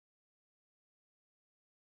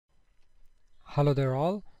Hello there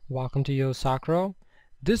all, welcome to eosacro.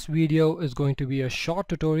 This video is going to be a short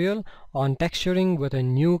tutorial on texturing with a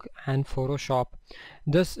Nuke and Photoshop.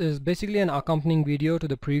 This is basically an accompanying video to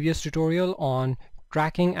the previous tutorial on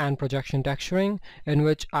tracking and projection texturing, in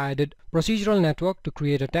which I did procedural network to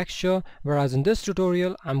create a texture, whereas in this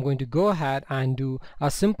tutorial I'm going to go ahead and do a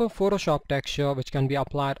simple Photoshop texture which can be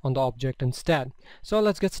applied on the object instead. So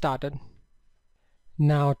let's get started.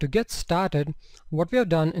 Now to get started, what we have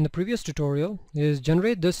done in the previous tutorial is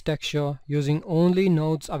generate this texture using only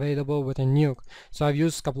nodes available within Nuke. So I've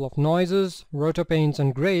used a couple of noises, rotor paints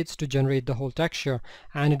and grades to generate the whole texture,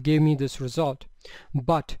 and it gave me this result.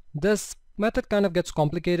 But this method kind of gets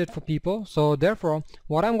complicated for people, so therefore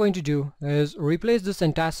what I'm going to do is replace this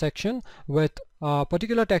entire section with a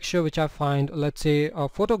particular texture which I find, let's say a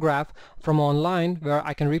photograph from online, where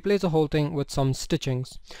I can replace the whole thing with some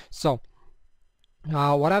stitchings. So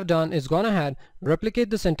what I've done is gone ahead,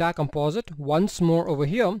 replicate this entire composite once more over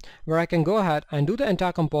here, where I can go ahead and do the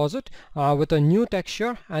entire composite with a new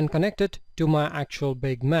texture and connect it to my actual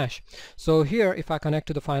big mesh. So here, if I connect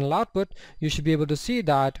to the final output, you should be able to see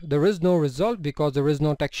that there is no result because there is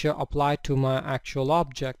no texture applied to my actual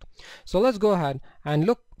object. So let's go ahead and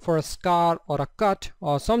look for a scar or a cut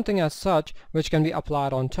or something as such which can be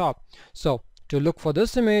applied on top. So to look for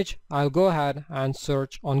this image, I'll go ahead and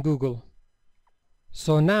search on Google.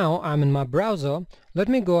 So now I'm in my browser. Let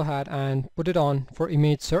me go ahead and put it on for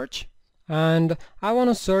image search, and I want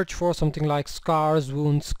to search for something like scars,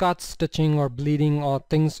 wounds, cuts, stitching or bleeding or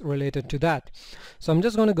things related to that. So I'm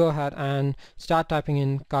just going to go ahead and start typing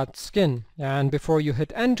in cut skin, and before you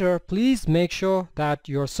hit enter, please make sure that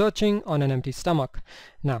you're searching on an empty stomach.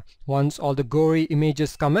 Now once all the gory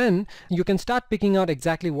images come in, you can start picking out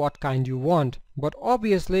exactly what kind you want. But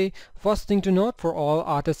obviously, first thing to note for all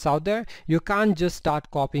artists out there, you can't just start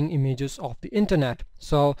copying images off the internet.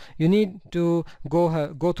 So you need to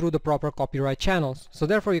go through the proper copyright channels. So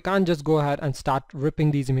therefore you can't just go ahead and start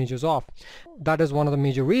ripping these images off. That is one of the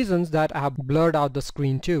major reasons that I have blurred out the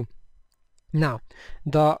screen too. Now,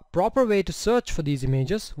 the proper way to search for these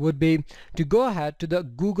images would be to go ahead to the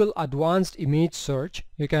Google Advanced Image Search.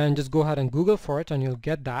 You can just go ahead and Google for it and you'll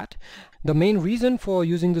get that. The main reason for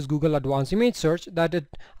using this Google Advanced Image Search that it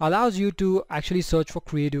allows you to actually search for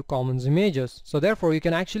Creative Commons images. So therefore you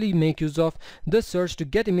can actually make use of this search to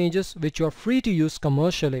get images which you are free to use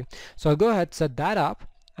commercially. So I'll go ahead, set that up,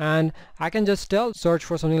 and I can just search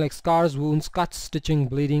for something like scars, wounds, cuts, stitching,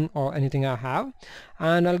 bleeding or anything I have,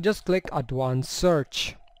 and I'll just click advanced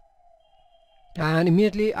search, and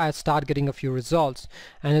immediately I start getting a few results.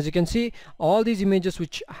 And as you can see, all these images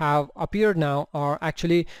which have appeared now are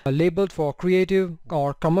actually labeled for creative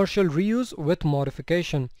or commercial reuse with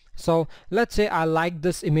modification. So let's say I like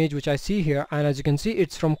this image which I see here, and as you can see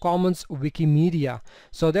it's from Commons Wikimedia.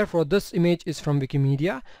 So therefore this image is from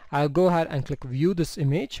Wikimedia. I'll go ahead and click view this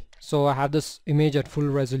image. So I have this image at full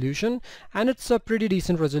resolution and it's a pretty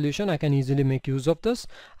decent resolution. I can easily make use of this.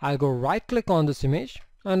 I'll go right click on this image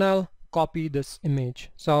and I'll copy this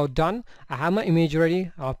image. So done, I have my image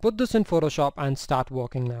ready. I'll put this in Photoshop and start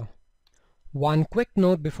working now. One quick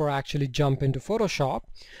note before I actually jump into Photoshop.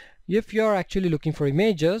 If you're actually looking for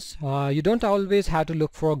images, you don't always have to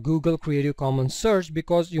look for a Google Creative Commons search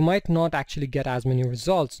because you might not actually get as many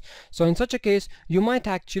results. So in such a case, you might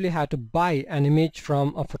actually have to buy an image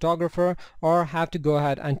from a photographer or have to go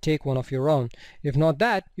ahead and take one of your own. If not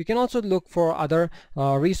that, you can also look for other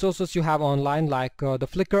resources you have online, like the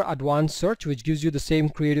Flickr Advanced Search, which gives you the same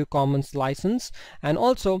Creative Commons license. And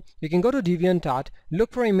also you can go to DeviantArt,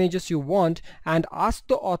 look for images you want and ask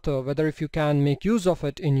the author whether if you can make use of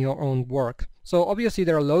it in your own work. So obviously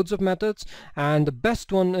there are loads of methods, and the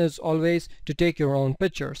best one is always to take your own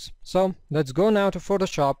pictures. So let's go now to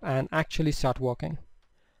Photoshop and actually start working.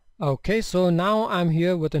 Okay, so now I'm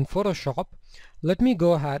here within Photoshop. Let me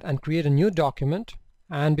go ahead and create a new document,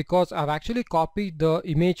 and because I've actually copied the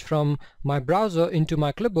image from my browser into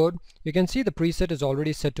my clipboard, you can see the preset is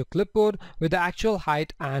already set to clipboard with the actual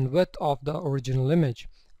height and width of the original image.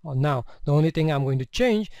 Now the only thing I'm going to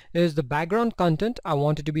change is the background content. I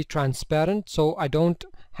want it to be transparent so I don't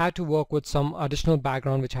have to work with some additional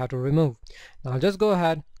background which I have to remove. Now I'll just go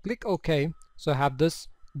ahead, click OK. So I have this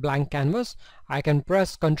blank canvas. I can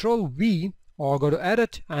press Ctrl V or go to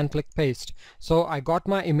edit and click paste. So I got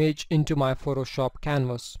my image into my Photoshop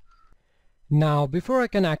canvas. Now before I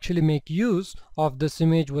can actually make use of this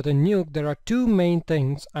image with a Nuke, there are two main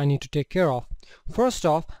things I need to take care of. First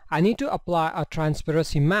off, I need to apply a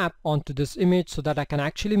transparency map onto this image so that I can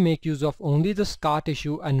actually make use of only the scar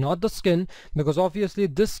tissue and not the skin, because obviously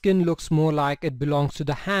this skin looks more like it belongs to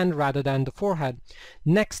the hand rather than the forehead.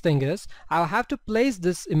 Next thing is, I'll have to place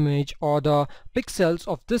this image or the pixels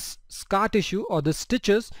of this scar tissue or the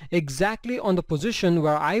stitches exactly on the position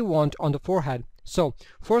where I want on the forehead. So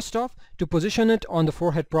first off, to position it on the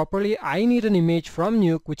forehead properly, I need an image from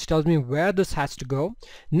Nuke which tells me where this has to go.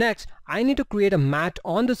 Next, I need to create a matte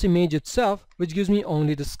on this image itself which gives me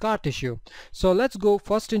only the scar tissue. So let's go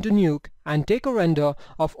first into Nuke and take a render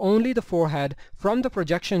of only the forehead from the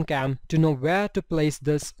projection cam to know where to place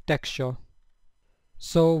this texture.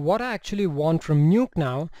 So what I actually want from Nuke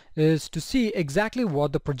now is to see exactly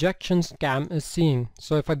what the projections cam is seeing.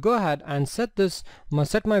 So if I go ahead and set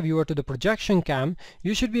my viewer to the projection cam,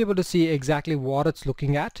 you should be able to see exactly what it's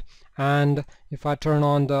looking at. And if I turn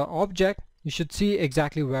on the object, you should see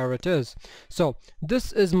exactly where it is. So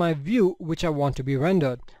this is my view which I want to be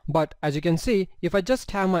rendered. But as you can see, if I just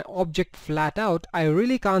have my object flat out, I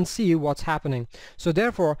really can't see what's happening. So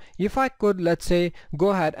therefore, if I could, let's say, go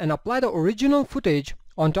ahead and apply the original footage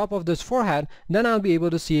on top of this forehead, then I'll be able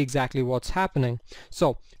to see exactly what's happening.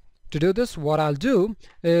 So to do this, what I'll do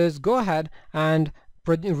is go ahead and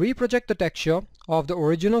reproject the texture of the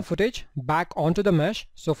original footage back onto the mesh.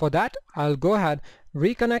 So for that, I'll go ahead,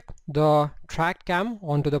 reconnect the tracked cam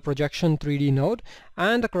onto the projection 3D node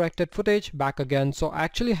and the corrected footage back again, so I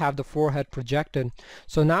actually have the forehead projected.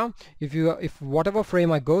 So now if whatever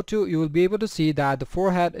frame I go to, you will be able to see that the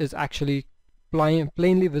forehead is actually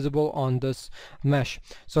plainly visible on this mesh.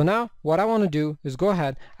 So now what I want to do is go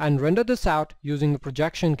ahead and render this out using the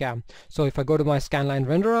projection cam. So if I go to my scanline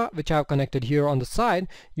renderer, which I have connected here on the side,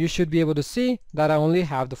 you should be able to see that I only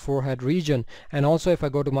have the forehead region. And also if I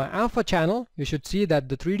go to my alpha channel, you should see that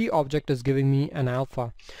the 3D object is giving me an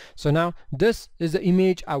alpha. So now this is the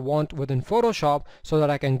image I want within Photoshop so that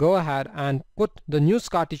I can go ahead and put the new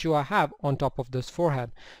scar tissue I have on top of this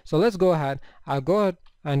forehead. So let's go ahead. I'll go ahead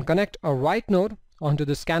and connect a right node onto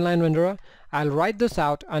the scanline renderer. I'll write this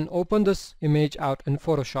out and open this image out in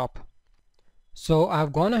Photoshop. So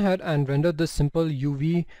I've gone ahead and rendered this simple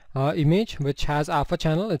UV image which has alpha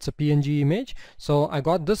channel. It's a PNG image. So I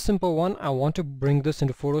got this simple one. I want to bring this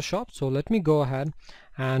into Photoshop. So let me go ahead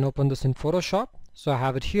and open this in Photoshop. So I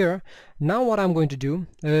have it here. Now what I'm going to do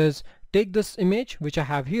is take this image which I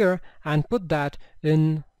have here and put that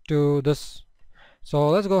into this. So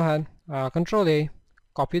let's go ahead, Control A,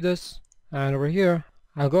 copy this, and over here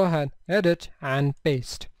I'll go ahead, edit and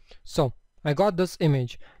paste. So I got this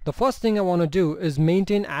image. The first thing I want to do is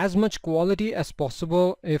maintain as much quality as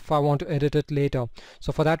possible if I want to edit it later.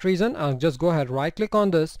 So for that reason, I'll just go ahead, right click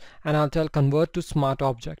on this, and I'll tell convert to smart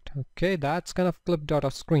object. Okay, that's kind of clipped out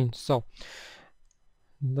of screen. So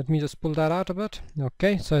let me just pull that out a bit.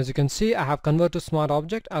 Okay, so as you can see, I have convert to smart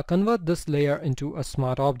object. I'll convert this layer into a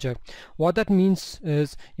smart object. What that means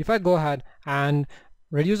is if I go ahead and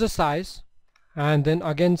reduce the size, and then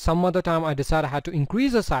again some other time I decide I had to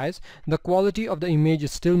increase the size, the quality of the image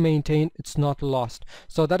is still maintained, it's not lost.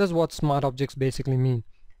 So that is what smart objects basically mean.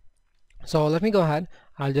 So let me go ahead,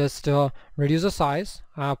 I'll just reduce the size,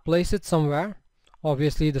 place it somewhere.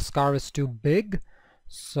 Obviously the scar is too big,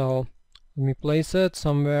 so let me place it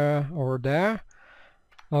somewhere over there.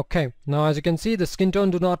 Okay, now as you can see, the skin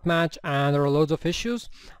tone do not match and there are loads of issues.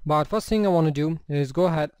 But first thing I want to do is go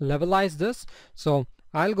ahead, levelize this. So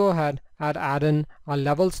I'll go ahead and add in a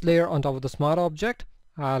levels layer on top of the smart object.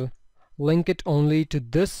 I'll link it only to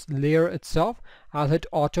this layer itself. I'll hit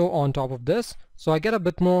auto on top of this, so I get a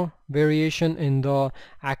bit more variation in the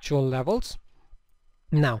actual levels.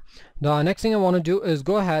 Now the next thing I want to do is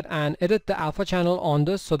go ahead and edit the alpha channel on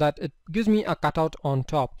this so that it gives me a cutout on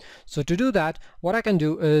top. So to do that, what I can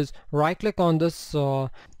do is right click on this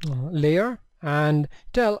layer and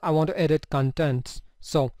tell I want to edit contents.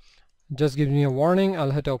 So just gives me a warning.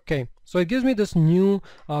 I'll hit OK. So it gives me this new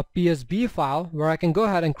PSB file where I can go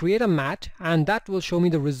ahead and create a matte, and that will show me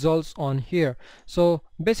the results on here. So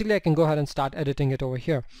basically I can go ahead and start editing it over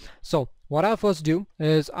here. So what I'll first do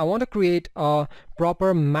is I want to create a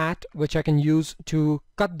proper matte which I can use to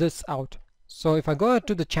cut this out. So if I go ahead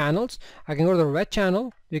to the channels, I can go to the red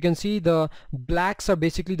channel. You can see the blacks are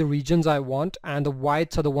basically the regions I want and the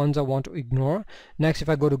whites are the ones I want to ignore. Next, if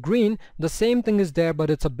I go to green, the same thing is there but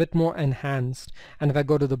it's a bit more enhanced. And if I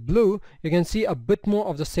go to the blue, you can see a bit more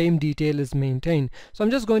of the same detail is maintained. So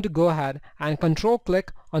I'm just going to go ahead and control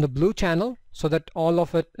click on the blue channel so that all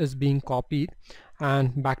of it is being copied.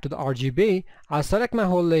 and back to the RGB, I'll select my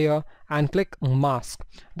whole layer and click mask.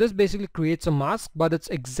 This basically creates a mask, but it's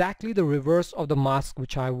exactly the reverse of the mask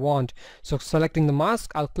which I want. So selecting the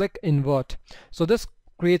mask, I'll click invert. So this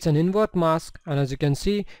creates an invert mask, and as you can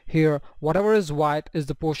see here, whatever is white is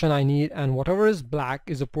the portion I need and whatever is black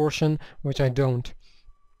is a portion which I don't.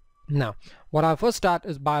 Now what I'll first start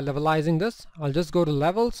is by levelizing this. I'll just go to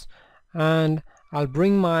levels and I'll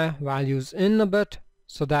bring my values in a bit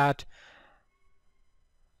so that,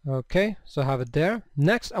 okay, so I have it there.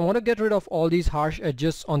 Next I want to get rid of all these harsh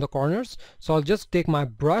edges on the corners, so I'll just take my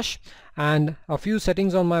brush and a few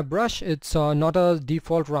settings on my brush. It's not a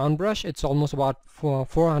default round brush, it's almost about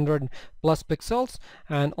 400 plus pixels.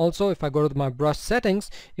 And also if I go to my brush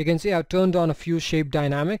settings, you can see I've turned on a few shape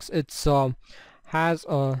dynamics. It's has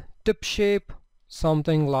a tip shape,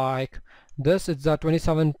 something like this. It's a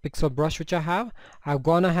 27 pixel brush which I have. I've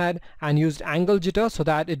gone ahead and used angle jitter so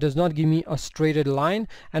that it does not give me a straighted line,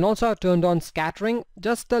 and also I've turned on scattering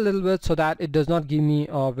just a little bit so that it does not give me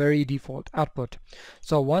a very default output.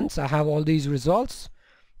 So once I have all these results,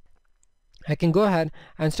 I can go ahead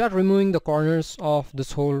and start removing the corners of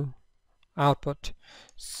this whole output.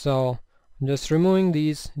 So I'm just removing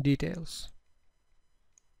these details.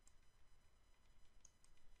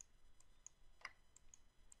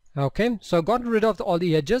 Okay, so I got rid of all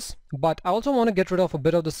the edges, but I also want to get rid of a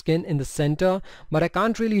bit of the skin in the center, but I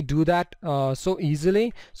can't really do that so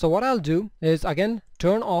easily. So what I'll do is again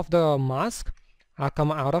turn off the mask. I'll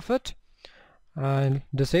come out of it and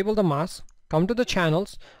disable the mask, come to the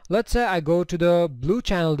channels. Let's say I go to the blue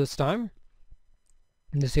channel this time,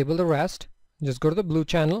 disable the rest, just go to the blue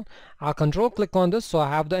channel. I'll control click on this so I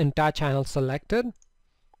have the entire channel selected.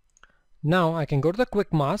 Now I can go to the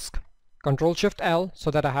quick mask, Control Shift L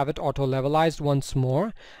so that I have it auto levelized once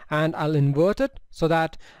more, and I'll invert it so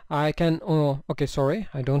that I can, okay, sorry,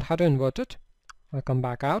 I don't have to invert it. I'll come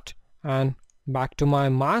back out and back to my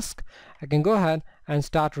mask. I can go ahead and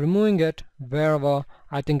start removing it wherever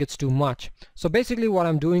I think it's too much. So basically what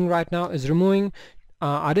I'm doing right now is removing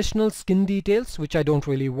additional skin details which I don't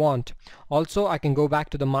really want. Also I can go back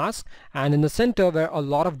to the mask, and in the center where a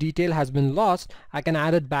lot of detail has been lost, I can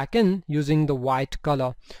add it back in using the white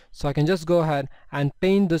color. So I can just go ahead and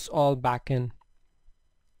paint this all back in.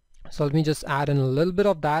 So let me just add in a little bit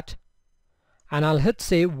of that, and I'll hit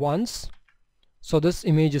save once. So this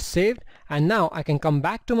image is saved, and now I can come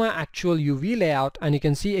back to my actual UV layout and you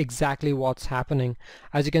can see exactly what's happening.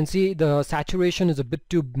 As you can see, the saturation is a bit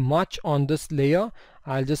too much on this layer.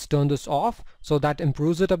 I'll just turn this off so that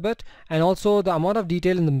improves it a bit, and also the amount of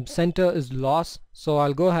detail in the center is lost, so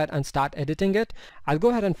I'll go ahead and start editing it. I'll go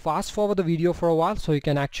ahead and fast forward the video for a while so you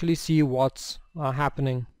can actually see what's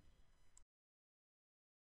happening.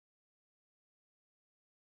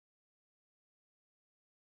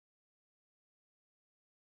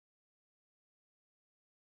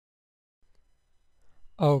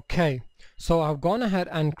 Okay, so I've gone ahead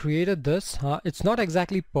and created this. It's not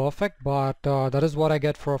exactly perfect, but that is what I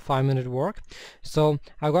get for a 5-minute work. So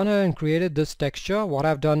I've gone ahead and created this texture. What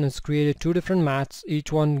I've done is created 2 different mats,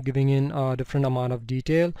 each one giving in a different amount of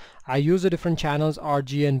detail. I use the different channels R,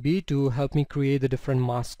 G and B to help me create the different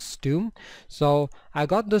masks too. So I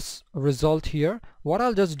got this result here. What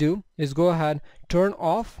I'll just do is go ahead, turn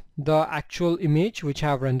off the actual image which I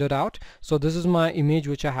have rendered out. So this is my image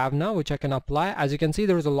which I have now, which I can apply. As you can see,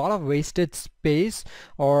 there is a lot of wasted space,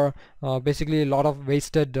 or basically a lot of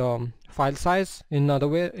wasted file size in other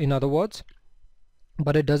words.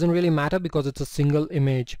 But it doesn't really matter because it's a single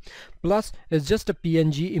image. Plus it's just a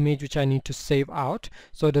PNG image which I need to save out,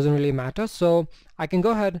 so it doesn't really matter. So I can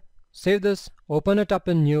go ahead, save this, open it up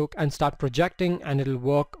in Nuke and start projecting, and it'll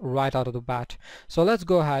work right out of the bat. So let's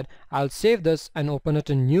go ahead, I'll save this and open it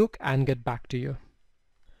in Nuke and get back to you.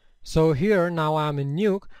 So here now I'm in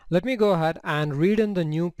Nuke. Let me go ahead and read in the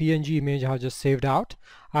new PNG image I've just saved out.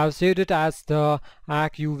 I've saved it as the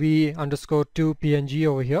ACUV_2 PNG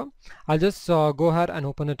over here. I'll just go ahead and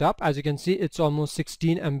open it up. As you can see, it's almost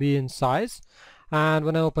 16 MB in size. And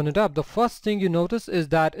when I open it up, the first thing you notice is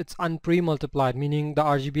that it's unpre-multiplied, meaning the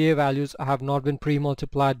RGBA values have not been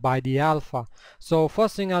pre-multiplied by the alpha. So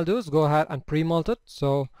first thing I'll do is go ahead and pre-mult it.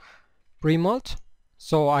 So pre-mult.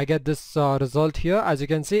 So I get this result here. As you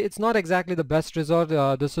can see, it's not exactly the best result.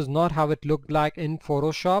 This is not how it looked like in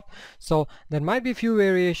Photoshop. So there might be a few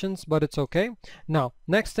variations, but it's okay. Now,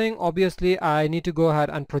 next thing, obviously, I need to go ahead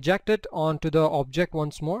and project it onto the object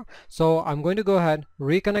once more. So I'm going to go ahead,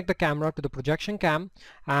 reconnect the camera to the projection cam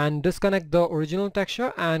and disconnect the original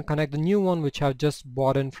texture and connect the new one which I've just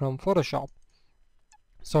bought in from Photoshop.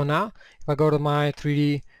 So now, if I go to my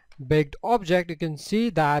 3D baked object, you can see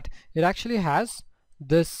that it actually has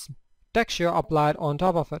this texture applied on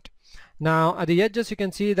top of it. Now at the edges you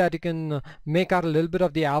can see that you can make out a little bit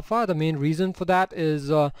of the alpha. The main reason for that is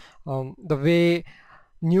the way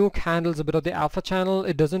Nuke handles a bit of the alpha channel.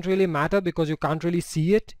 It doesn't really matter because you can't really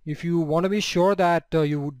see it. If you want to be sure that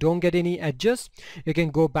you don't get any edges, you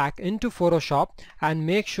can go back into Photoshop and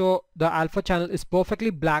make sure the alpha channel is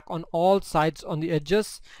perfectly black on all sides on the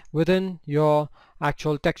edges within your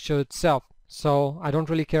actual texture itself. So I don't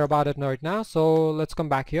really care about it right now, so let's come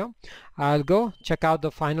back here. I'll go check out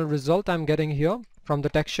the final result I'm getting here from the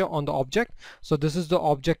texture on the object. So this is the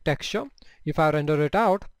object texture. If I render it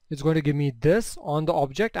out, it's going to give me this on the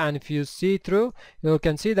object, and if you see through, you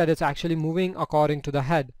can see that it's actually moving according to the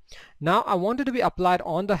head. Now I want it to be applied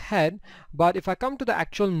on the head, but if I come to the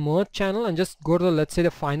actual merge channel and just go to the, let's say,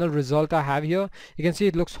 the final result I have here, you can see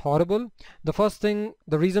it looks horrible. The first thing,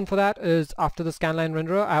 the reason for that is after the scanline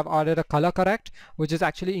renderer I have added a color correct, which is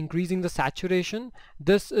actually increasing the saturation.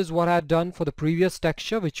 This is what I had done for the previous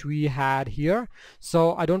texture which we had here,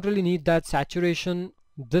 so I don't really need that saturation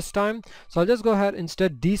this time. So I'll just go ahead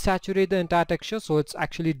instead desaturate the entire texture so it's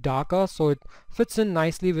actually darker, so it fits in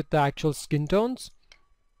nicely with the actual skin tones.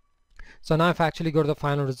 So now if I actually go to the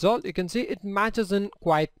final result, you can see it matches in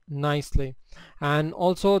quite nicely. And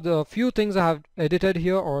also the few things I have edited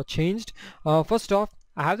here or changed, first off,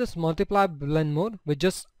 I have this multiply blend mode which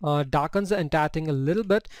just darkens the entire thing a little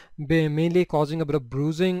bit, mainly causing a bit of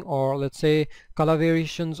bruising or let's say color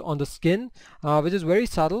variations on the skin, which is very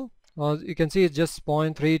subtle. You can see it's just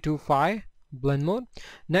 0.325 blend mode.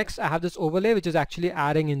 Next I have this overlay which is actually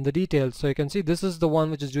adding in the details, so you can see this is the one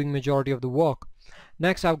which is doing majority of the work.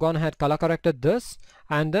 Next I've gone ahead color corrected this,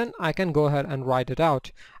 and then I can go ahead and write it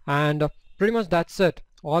out, and pretty much that's it.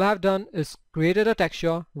 All I've done is created a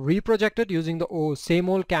texture, reprojected using the same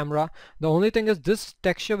old camera. The only thing is this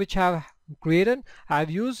texture which I've created, I've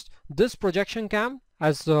used this projection cam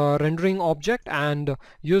as a rendering object and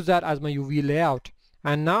use that as my UV layout.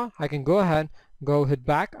 And now I can go ahead, hit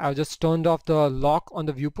back. I've just turned off the lock on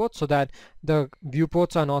the viewport so that the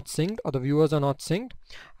viewports are not synced or the viewers are not synced.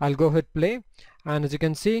 I'll go hit play, and as you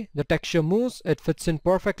can see the texture moves, it fits in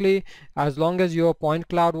perfectly. As long as your point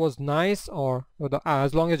cloud was nice,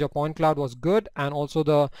 as long as your point cloud was good, and also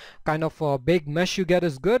the kind of big mesh you get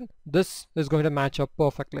is good, this is going to match up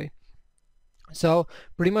perfectly. So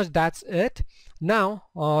pretty much that's it. Now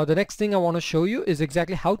the next thing I want to show you is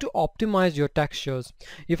exactly how to optimize your textures.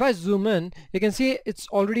 If I zoom in, you can see it's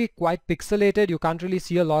already quite pixelated. You can't really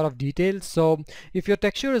see a lot of details. So if your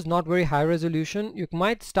texture is not very high resolution, you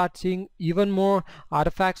might start seeing even more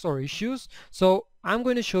artifacts or issues. So I'm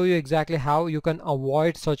going to show you exactly how you can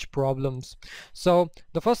avoid such problems. So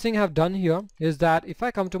the first thing I've done here is that if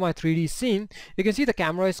I come to my 3D scene, you can see the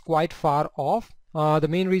camera is quite far off. The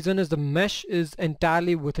main reason is the mesh is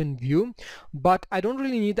entirely within view, but I don't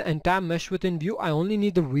really need the entire mesh within view. I only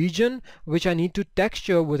need the region which I need to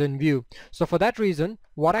texture within view. So for that reason,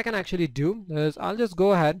 what I can actually do is I'll just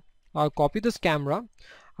go ahead, I'll copy this camera,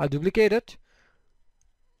 I'll duplicate it,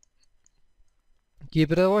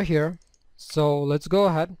 keep it over here. So let's go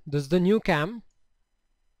ahead, this is the new cam.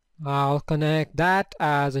 I'll connect that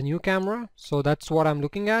as a new camera, so that's what I'm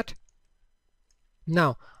looking at.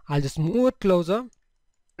 Now I'll just move it closer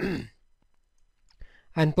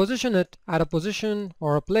and position it at a position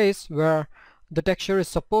or a place where the texture is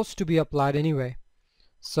supposed to be applied anyway.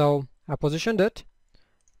 So I positioned it.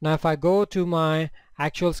 Now if I go to my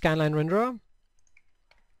actual scanline renderer,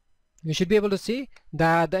 you should be able to see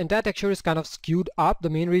that the entire texture is kind of skewed up. The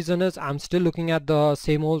main reason is I'm still looking at the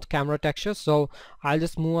same old camera texture, so I'll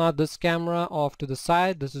just move out this camera off to the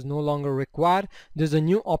side. This is no longer required. This is a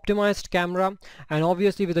new optimized camera, and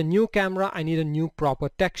obviously with a new camera I need a new proper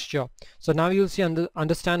texture. So now you'll see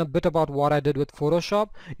understand a bit about what I did with Photoshop.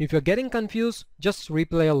 If you're getting confused, just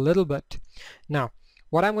replay a little bit. Now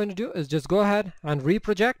what I'm going to do is just go ahead and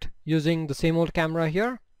reproject using the same old camera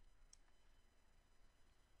here.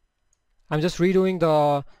 I'm just redoing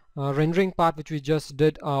the rendering part which we just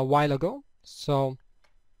did a while ago. So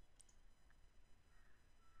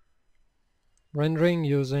rendering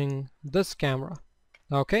using this camera.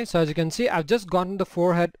 Okay, so as you can see, I've just gotten the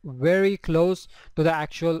forehead very close to the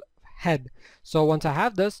actual head. So once I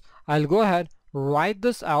have this, I'll go ahead, write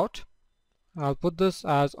this out. I'll put this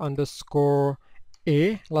as underscore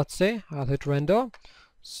A, let's say. I'll hit render.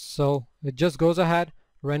 So it just goes ahead,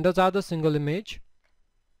 renders out the single image.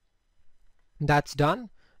 That's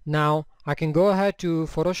done. Now I can go ahead to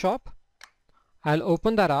Photoshop. I'll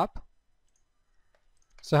open that up.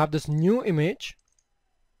 So I have this new image.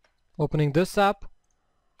 Opening this up.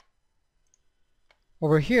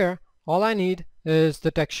 Over here, all I need is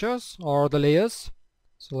the textures or the layers.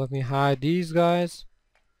 So let me hide these guys.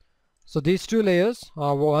 So these two layers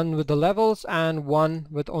are one with the levels and one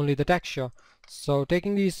with only the texture. So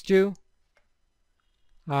taking these two,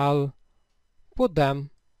 I'll put them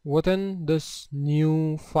within this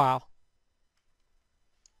new file.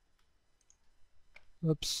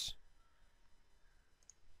 Oops.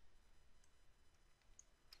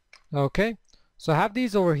 Okay, so I have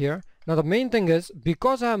these over here. Now the main thing is,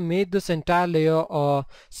 because I have made this entire layer a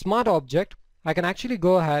smart object, I can actually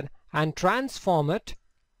go ahead and transform it,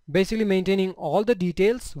 basically maintaining all the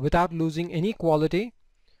details without losing any quality,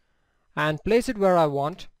 and place it where I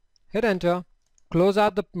want. Hit enter, close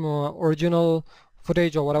out the original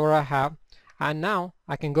footage or whatever I have, and now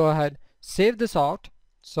I can go ahead, save this out.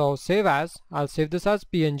 So save as, I'll save this as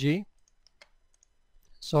PNG.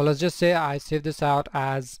 So let's just say I save this out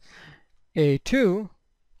as A2.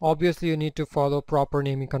 Obviously you need to follow proper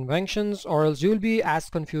naming conventions, or else you'll be as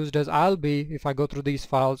confused as I'll be if I go through these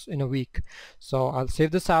files in a week. So I'll save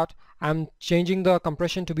this out. I'm changing the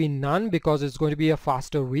compression to be none because it's going to be a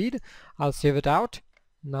faster read. I'll save it out.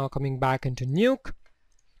 Now coming back into Nuke,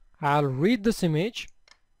 I'll read this image.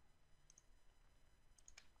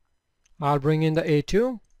 I'll bring in the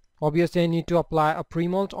A2. Obviously I need to apply a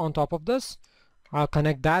pre-mult on top of this. I'll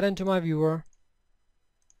connect that into my viewer,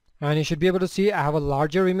 and you should be able to see I have a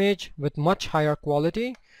larger image with much higher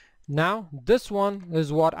quality. Now this one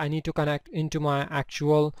is what I need to connect into my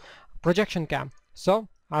actual projection cam. So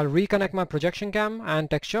I'll reconnect my projection cam and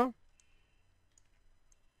texture.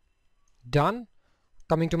 Done.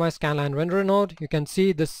 Coming to my scanline renderer node, you can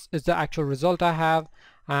see this is the actual result I have,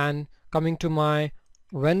 and coming to my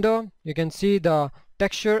render, you can see the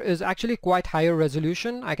texture is actually quite higher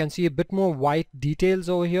resolution. I can see a bit more white details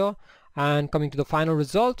over here, and coming to the final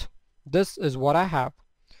result, this is what I have.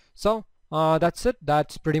 So that's it.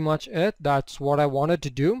 That's pretty much it. That's what I wanted to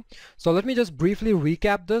do. So let me just briefly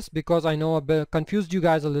recap this because I know I confused you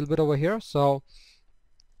guys a little bit over here. So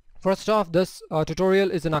first off, this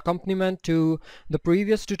tutorial is an accompaniment to the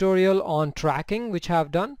previous tutorial on tracking which I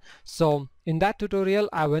have done. So in that tutorial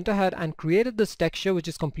I went ahead and created this texture which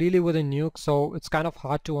is completely within Nuke, so it's kind of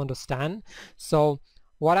hard to understand. So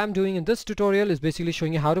what I'm doing in this tutorial is basically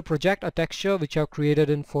showing you how to project a texture which I've created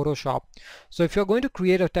in Photoshop. So if you're going to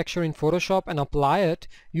create a texture in Photoshop and apply it,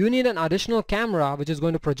 you need an additional camera which is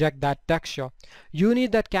going to project that texture. You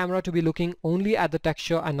need that camera to be looking only at the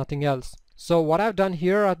texture and nothing else. So what I've done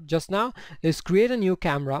here just now is create a new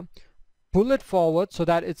camera, pull it forward so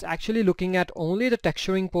that it's actually looking at only the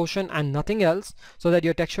texturing portion and nothing else, so that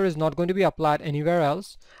your texture is not going to be applied anywhere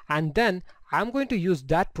else. And then I'm going to use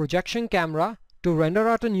that projection camera to render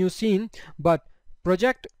out a new scene, but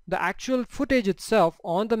project the actual footage itself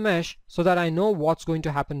on the mesh so that I know what's going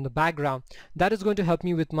to happen in the background. That is going to help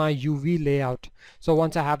me with my UV layout. So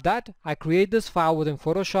once I have that, I create this file within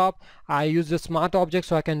Photoshop. I use the smart object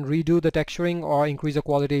so I can redo the texturing or increase the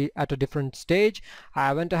quality at a different stage.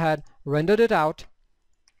 I went ahead, rendered it out.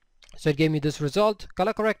 So it gave me this result,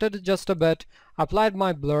 color corrected it just a bit, applied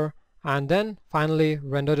my blur, and then finally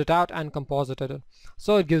rendered it out and composited it.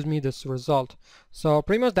 So it gives me this result. So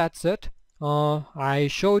pretty much that's it. I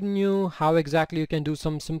showed you how exactly you can do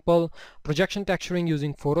some simple projection texturing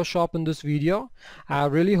using Photoshop in this video. I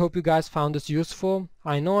really hope you guys found this useful.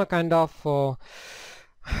 I know I kind of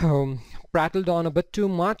prattled on a bit too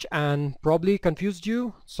much and probably confused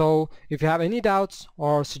you. So if you have any doubts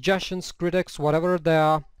or suggestions, critics, whatever they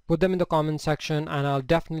are, put them in the comment section and I'll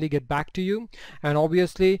definitely get back to you. And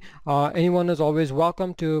obviously anyone is always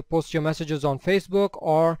welcome to post your messages on Facebook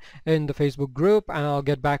or in the Facebook group, and I'll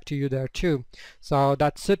get back to you there too. So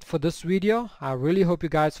that's it for this video. I really hope you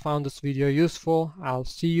guys found this video useful. I'll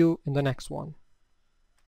see you in the next one.